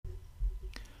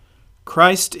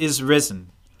Christ is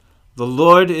risen. The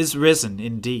Lord is risen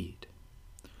indeed.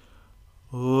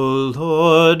 O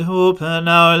Lord, open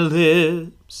our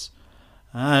lips,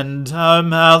 and our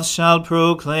mouth shall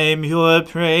proclaim your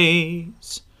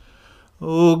praise.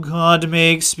 O God,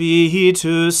 make speed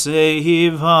to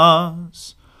save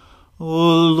us. O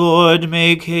Lord,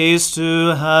 make haste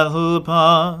to help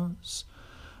us.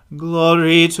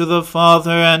 Glory to the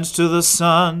Father, and to the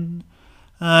Son,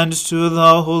 and to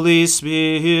the Holy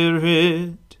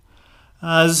Spirit,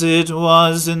 as it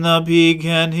was in the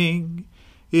beginning,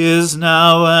 is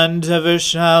now, and ever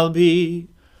shall be,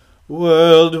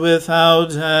 world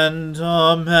without end.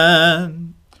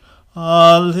 Amen.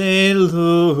 Alleluia.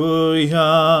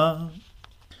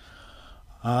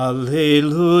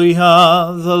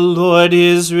 Alleluia. The Lord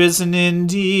is risen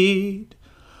indeed.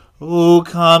 O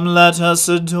come, let us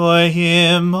adore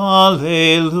him.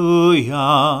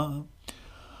 Alleluia.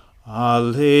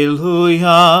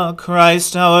 Alleluia.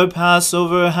 Christ our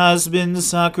Passover has been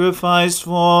sacrificed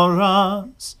for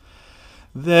us.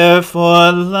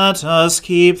 Therefore let us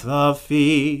keep the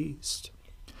feast,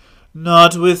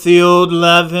 not with the old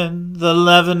leaven, the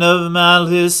leaven of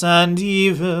malice and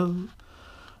evil,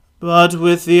 but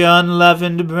with the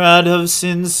unleavened bread of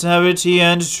sincerity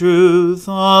and truth.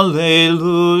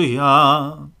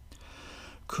 Alleluia.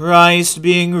 Christ,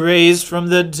 being raised from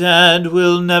the dead,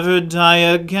 will never die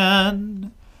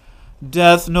again.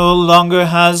 Death no longer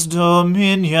has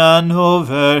dominion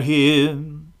over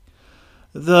him.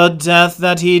 The death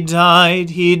that he died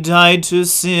to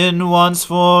sin once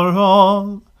for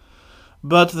all.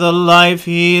 But the life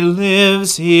he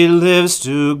lives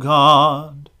to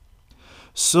God.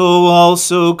 So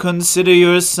also consider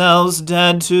yourselves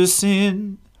dead to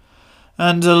sin,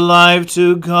 and alive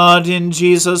to God in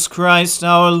Jesus Christ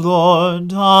our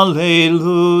Lord.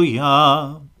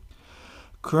 Alleluia.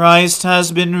 Christ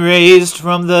has been raised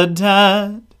from the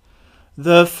dead,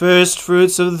 the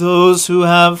firstfruits of those who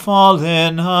have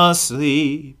fallen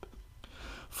asleep.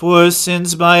 For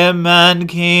since by a man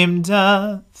came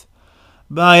death,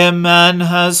 by a man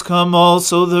has come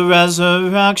also the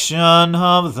resurrection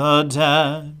of the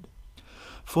dead.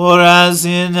 For as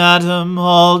in Adam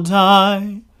all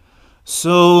die,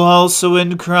 so also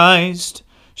in Christ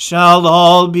shall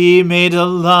all be made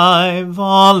alive.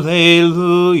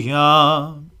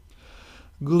 Alleluia.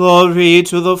 Glory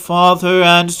to the Father,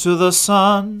 and to the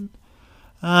Son,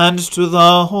 and to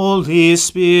the Holy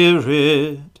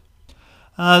Spirit,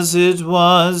 as it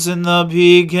was in the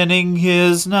beginning,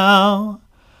 is now,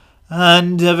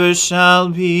 and ever shall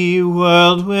be,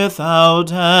 world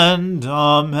without end.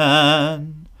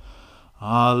 Amen.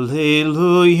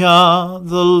 Alleluia.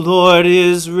 The Lord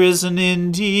is risen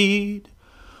indeed.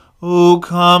 O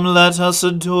come, let us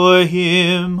adore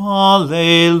him.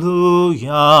 Alleluia.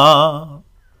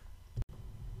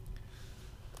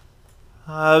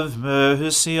 Have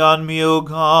mercy on me, O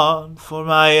God, for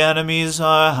my enemies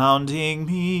are hounding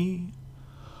me.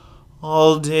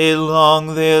 All day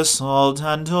long they assault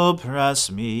and oppress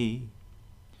me.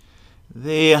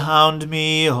 They hound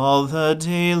me all the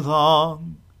day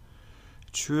long.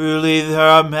 Truly there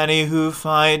are many who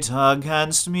fight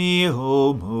against me,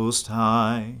 O Most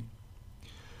High.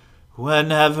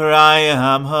 Whenever I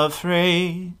am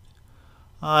afraid,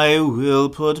 I will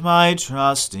put my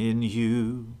trust in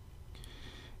you.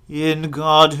 In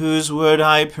God, whose word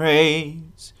I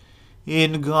praise,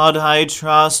 in God I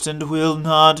trust and will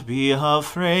not be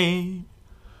afraid.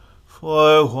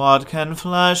 For what can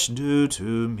flesh do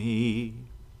to me?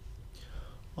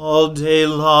 All day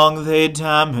long they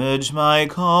damage my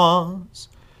cause.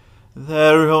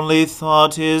 Their only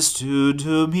thought is to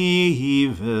do me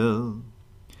evil.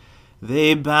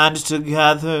 They band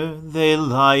together, they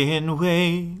lie in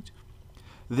wait.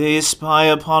 They spy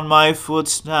upon my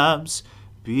footsteps,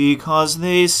 because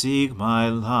they seek my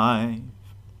life.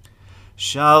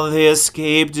 Shall they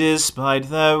escape despite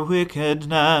their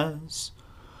wickedness?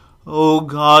 O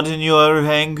God, in your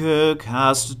anger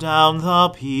cast down the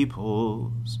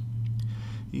peoples.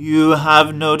 You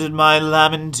have noted my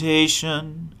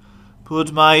lamentation,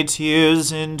 put my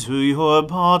tears into your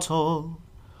bottle.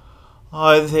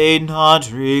 Are they not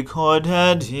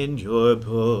recorded in your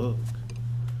book?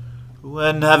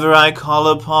 Whenever I call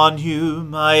upon you,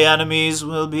 my enemies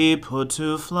will be put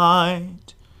to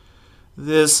flight.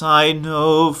 This I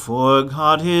know, for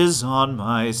God is on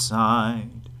my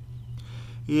side.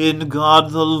 In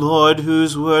God the Lord,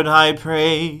 whose word I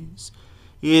praise,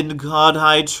 in God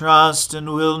I trust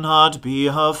and will not be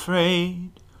afraid.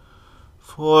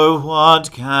 For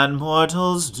what can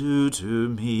mortals do to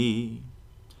me?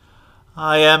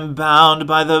 I am bound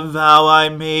by the vow I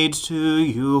made to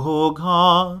you, O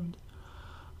God.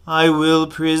 I will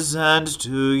present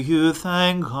to you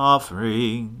thank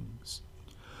offerings.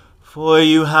 For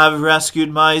you have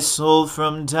rescued my soul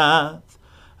from death,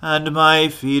 and my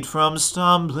feet from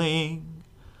stumbling,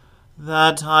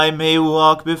 that I may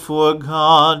walk before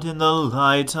God in the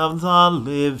light of the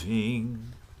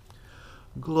living.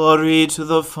 Glory to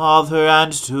the Father,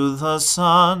 and to the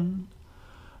Son,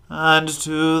 and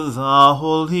to the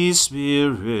Holy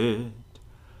Spirit,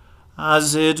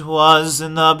 as it was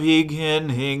in the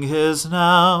beginning, is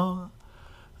now,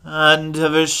 and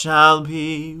ever shall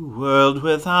be, world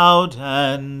without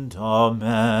end.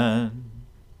 Amen.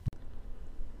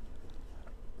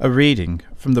 A reading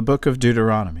from the book of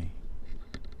Deuteronomy.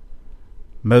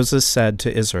 Moses said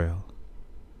to Israel,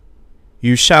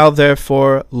 You shall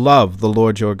therefore love the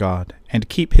Lord your God, and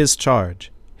keep his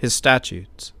charge, his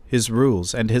statutes, his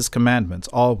rules, and his commandments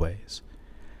always.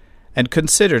 And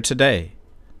consider today,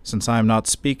 since I am not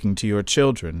speaking to your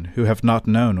children who have not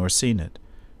known or seen it,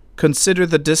 consider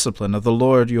the discipline of the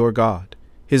Lord your God,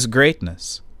 his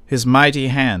greatness, his mighty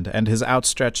hand and his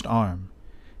outstretched arm,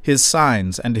 his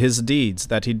signs and his deeds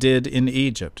that he did in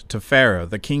Egypt to Pharaoh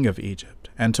the king of Egypt,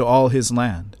 and to all his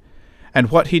land,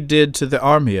 and what he did to the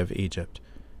army of Egypt,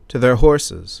 to their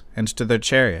horses and to their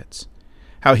chariots,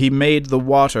 how he made the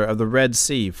water of the Red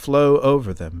Sea flow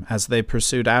over them as they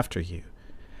pursued after you,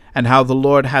 and how the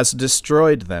Lord has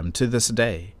destroyed them to this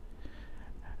day,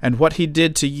 and what he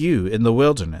did to you in the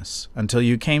wilderness until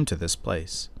you came to this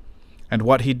place, and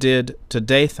what he did to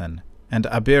Dathan and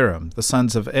Abiram, the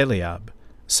sons of Eliab,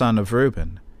 son of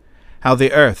Reuben, how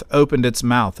the earth opened its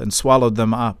mouth and swallowed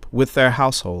them up, with their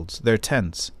households, their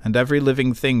tents, and every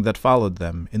living thing that followed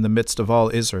them in the midst of all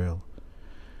Israel.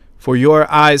 For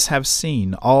your eyes have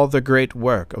seen all the great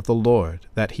work of the Lord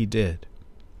that he did.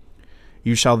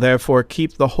 You shall therefore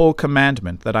keep the whole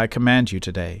commandment that I command you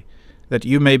today, that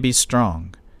you may be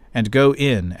strong, and go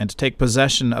in and take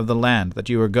possession of the land that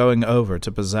you are going over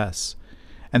to possess,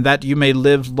 and that you may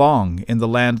live long in the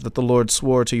land that the Lord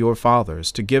swore to your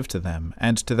fathers to give to them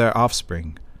and to their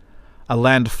offspring, a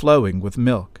land flowing with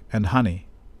milk and honey.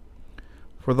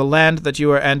 For the land that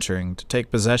you are entering to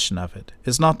take possession of it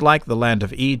is not like the land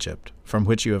of Egypt, from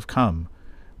which you have come,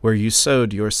 where you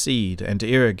sowed your seed and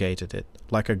irrigated it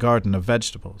like a garden of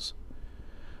vegetables.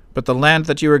 But the land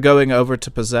that you are going over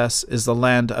to possess is the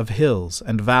land of hills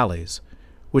and valleys,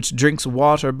 which drinks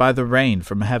water by the rain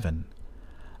from heaven,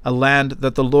 a land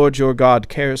that the Lord your God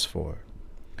cares for.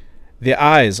 The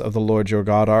eyes of the Lord your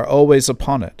God are always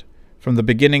upon it, from the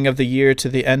beginning of the year to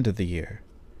the end of the year.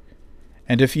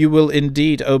 And if you will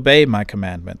indeed obey my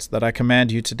commandments that I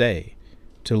command you today,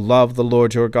 to love the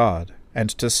Lord your God, and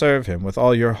to serve him with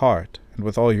all your heart and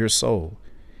with all your soul,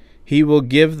 he will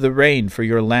give the rain for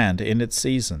your land in its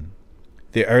season,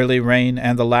 the early rain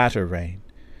and the latter rain,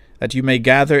 that you may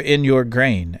gather in your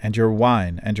grain and your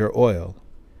wine and your oil.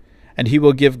 And he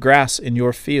will give grass in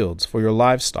your fields for your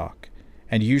livestock,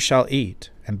 and you shall eat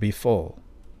and be full.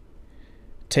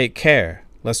 Take care,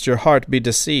 lest your heart be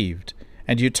deceived,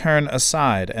 and you turn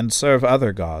aside and serve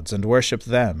other gods and worship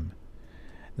them.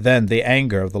 Then the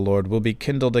anger of the Lord will be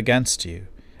kindled against you,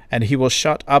 and he will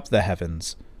shut up the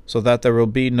heavens, so that there will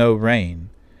be no rain,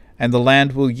 and the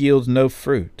land will yield no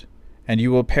fruit, and you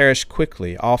will perish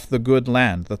quickly off the good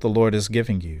land that the Lord is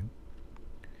giving you.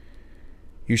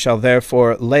 You shall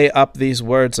therefore lay up these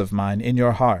words of mine in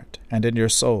your heart and in your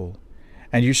soul,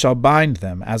 and you shall bind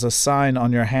them as a sign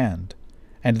on your hand,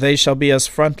 and they shall be as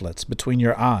frontlets between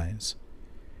your eyes.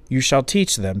 You shall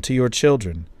teach them to your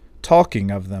children,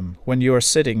 talking of them when you are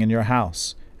sitting in your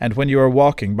house, and when you are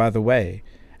walking by the way,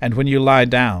 and when you lie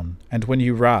down, and when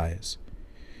you rise.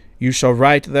 You shall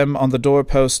write them on the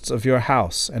doorposts of your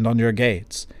house and on your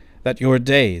gates, that your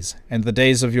days and the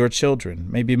days of your children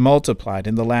may be multiplied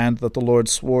in the land that the Lord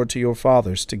swore to your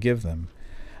fathers to give them,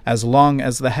 as long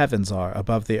as the heavens are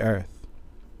above the earth.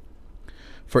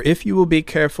 For if you will be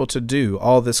careful to do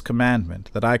all this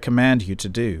commandment that I command you to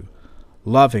do,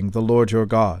 loving the Lord your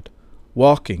God,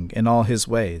 walking in all his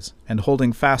ways, and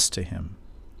holding fast to him,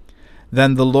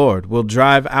 then the Lord will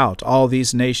drive out all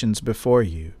these nations before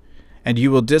you, and you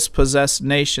will dispossess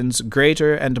nations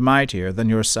greater and mightier than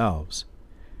yourselves.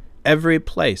 Every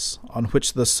place on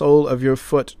which the sole of your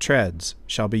foot treads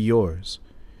shall be yours.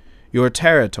 Your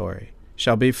territory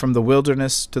shall be from the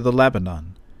wilderness to the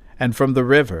Lebanon, and from the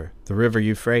river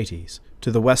Euphrates, to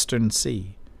the western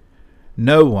sea.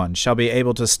 No one shall be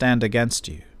able to stand against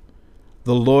you.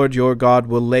 The Lord your God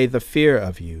will lay the fear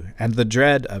of you and the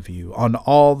dread of you on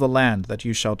all the land that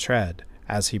you shall tread,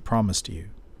 as he promised you.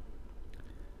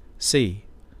 See,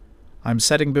 I am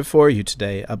setting before you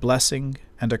today a blessing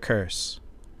and a curse.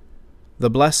 the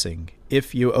blessing,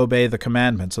 if you obey the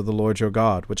commandments of the Lord your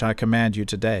God, which I command you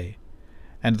today,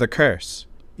 and the curse,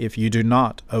 if you do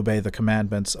not obey the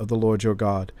commandments of the Lord your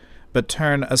God, but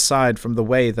turn aside from the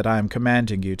way that I am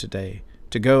commanding you today,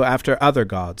 to go after other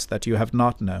gods that you have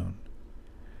not known.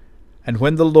 And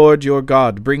when the Lord your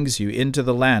God brings you into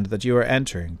the land that you are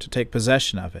entering to take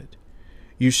possession of it,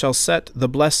 you shall set the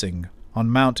blessing on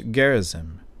Mount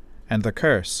Gerizim, and the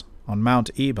curse on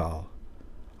Mount Ebal.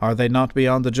 Are they not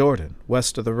beyond the Jordan,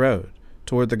 west of the road,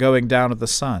 toward the going down of the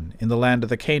sun, in the land of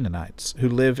the Canaanites, who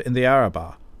live in the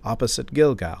Arabah, opposite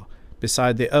Gilgal,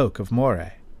 beside the oak of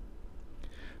Moreh?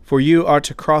 For you are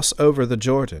to cross over the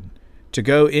Jordan, to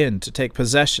go in to take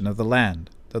possession of the land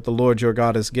that the Lord your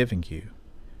God is giving you.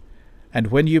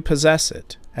 And when you possess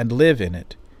it, and live in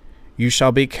it, you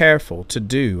shall be careful to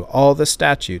do all the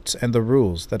statutes and the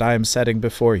rules that I am setting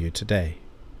before you today.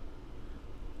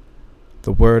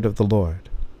 The word of the Lord.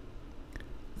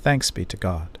 Thanks be to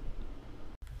God.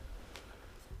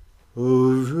 O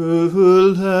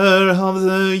ruler of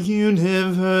the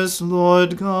universe,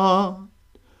 Lord God,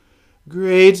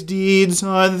 great deeds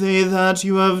are they that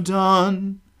you have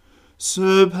done,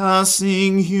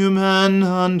 surpassing human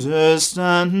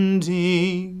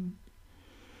understanding.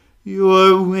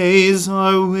 Your ways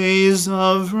are ways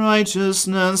of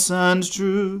righteousness and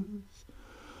truth,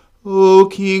 O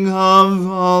King of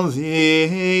all the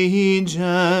ages.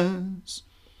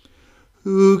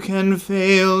 Who can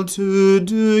fail to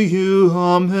do you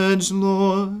homage,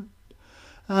 Lord,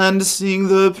 and sing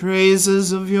the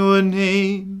praises of your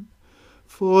name?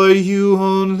 For you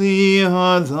only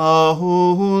are the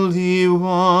Holy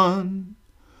One.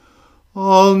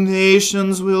 All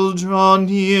nations will draw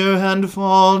near and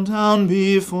fall down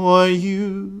before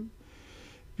you,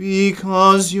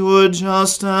 because your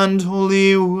just and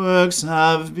holy works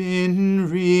have been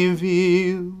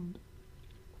revealed.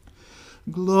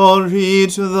 Glory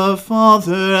to the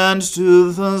Father, and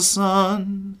to the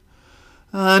Son,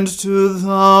 and to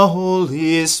the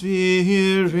Holy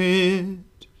Spirit,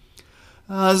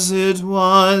 as it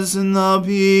was in the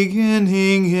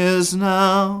beginning, is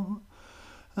now,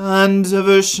 and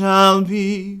ever shall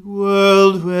be,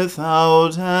 world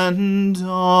without end.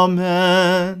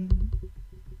 Amen.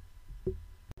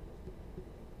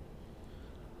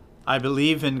 I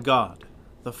believe in God,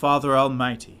 the Father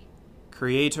Almighty,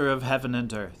 Creator of heaven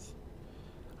and earth.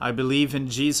 I believe in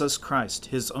Jesus Christ,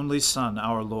 his only Son,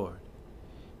 our Lord.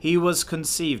 He was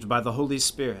conceived by the Holy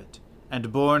Spirit,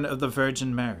 and born of the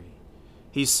Virgin Mary.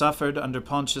 He suffered under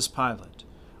Pontius Pilate,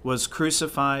 was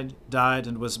crucified, died,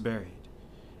 and was buried.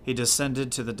 He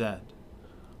descended to the dead.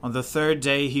 On the third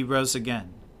day he rose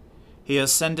again. He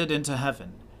ascended into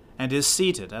heaven, and is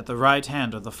seated at the right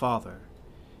hand of the Father.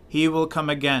 He will come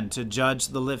again to judge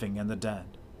the living and the dead.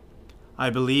 I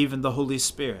believe in the Holy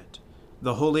Spirit,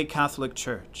 the Holy Catholic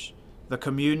Church, the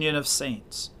communion of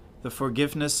saints, the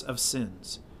forgiveness of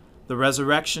sins, the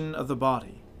resurrection of the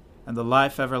body, and the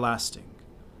life everlasting.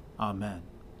 Amen.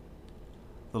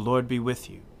 The Lord be with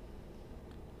you.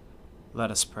 Let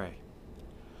us pray.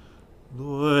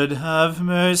 Lord, have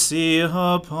mercy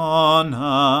upon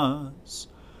us.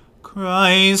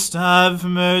 Christ, have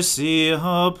mercy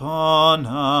upon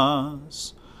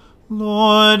us.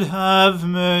 Lord, have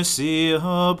mercy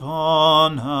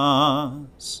upon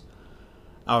us.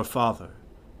 Our Father,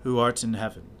 who art in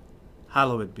heaven,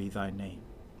 hallowed be thy name.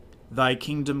 Thy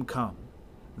kingdom come,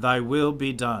 thy will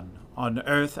be done, on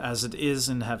earth as it is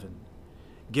in heaven.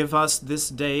 Give us this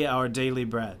day our daily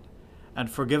bread, and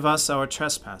forgive us our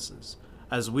trespasses,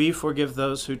 as we forgive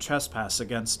those who trespass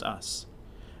against us.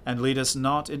 And lead us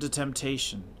not into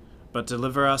temptation, but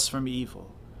deliver us from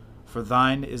evil. For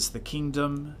thine is the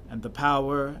kingdom, and the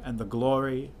power, and the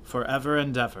glory, forever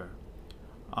and ever.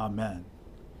 Amen.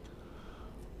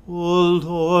 O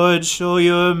Lord, show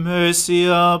your mercy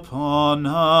upon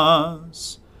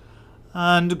us,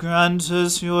 and grant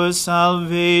us your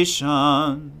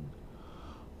salvation.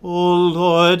 O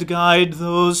Lord, guide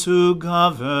those who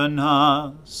govern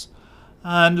us,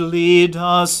 and lead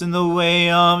us in the way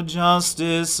of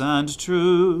justice and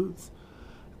truth.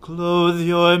 Clothe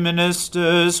your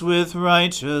ministers with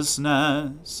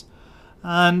righteousness,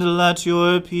 and let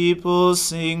your people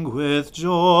sing with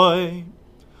joy.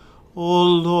 O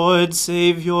Lord,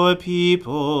 save your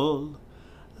people,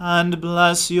 and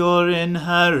bless your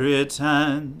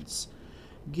inheritance.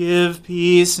 Give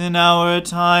peace in our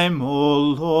time, O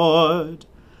Lord,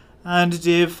 and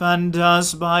defend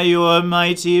us by your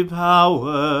mighty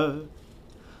power.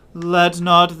 Let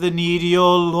not the needy,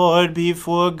 O Lord, be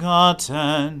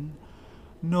forgotten,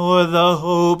 nor the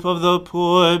hope of the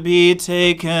poor be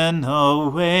taken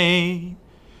away.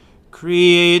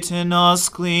 Create in us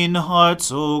clean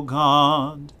hearts, O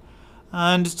God,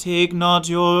 and take not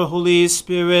your Holy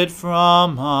Spirit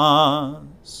from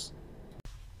us.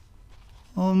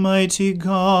 Almighty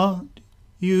God,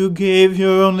 you gave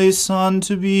your only Son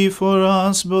to be for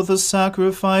us both a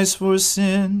sacrifice for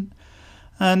sin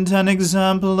and an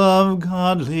example of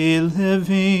godly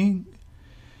living.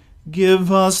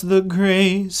 Give us the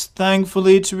grace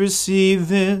thankfully to receive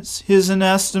this, his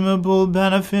inestimable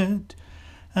benefit,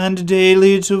 and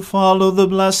daily to follow the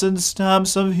blessed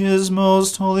steps of his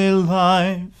most holy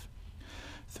life.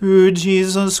 Through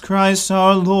Jesus Christ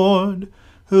our Lord,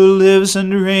 who lives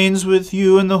and reigns with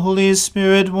you in the Holy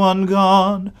Spirit, one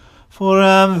God,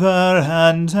 forever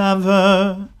and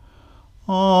ever.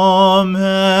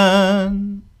 Amen.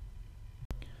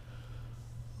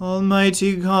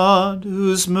 Almighty God,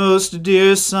 whose most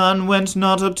dear Son went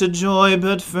not up to joy,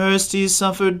 but first he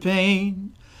suffered pain,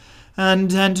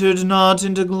 and entered not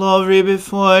into glory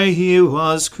before he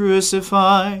was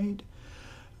crucified,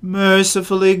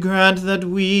 mercifully grant that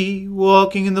we,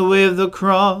 walking in the way of the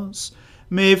cross,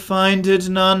 may find it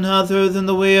none other than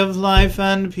the way of life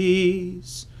and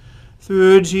peace.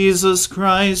 Through Jesus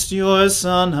Christ, your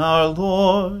Son, our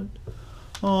Lord.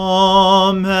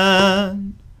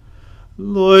 Amen.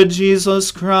 Lord Jesus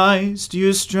Christ,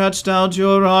 you stretched out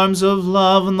your arms of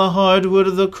love on the hard wood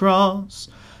of the cross,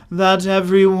 that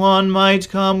every one might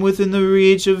come within the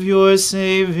reach of your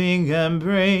saving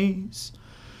embrace.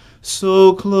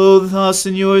 So clothe us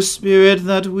in your Spirit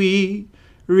that we,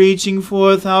 reaching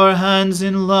forth our hands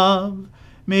in love,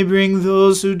 may bring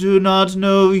those who do not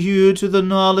know you to the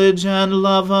knowledge and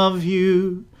love of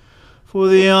you, for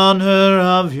the honor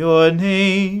of your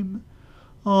name.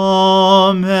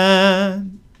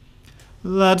 Amen.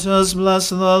 Let us bless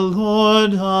the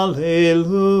Lord.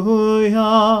 Alleluia.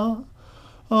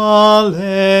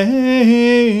 Alleluia.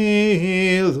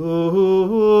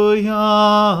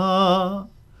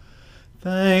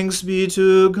 Thanks be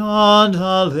to God.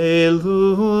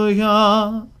 Alleluia.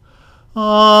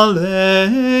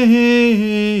 Alleluia.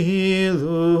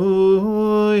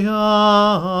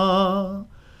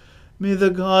 May the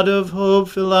God of hope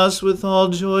fill us with all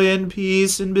joy and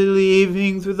peace in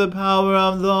believing through the power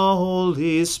of the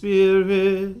Holy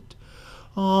Spirit.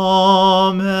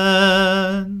 Amen.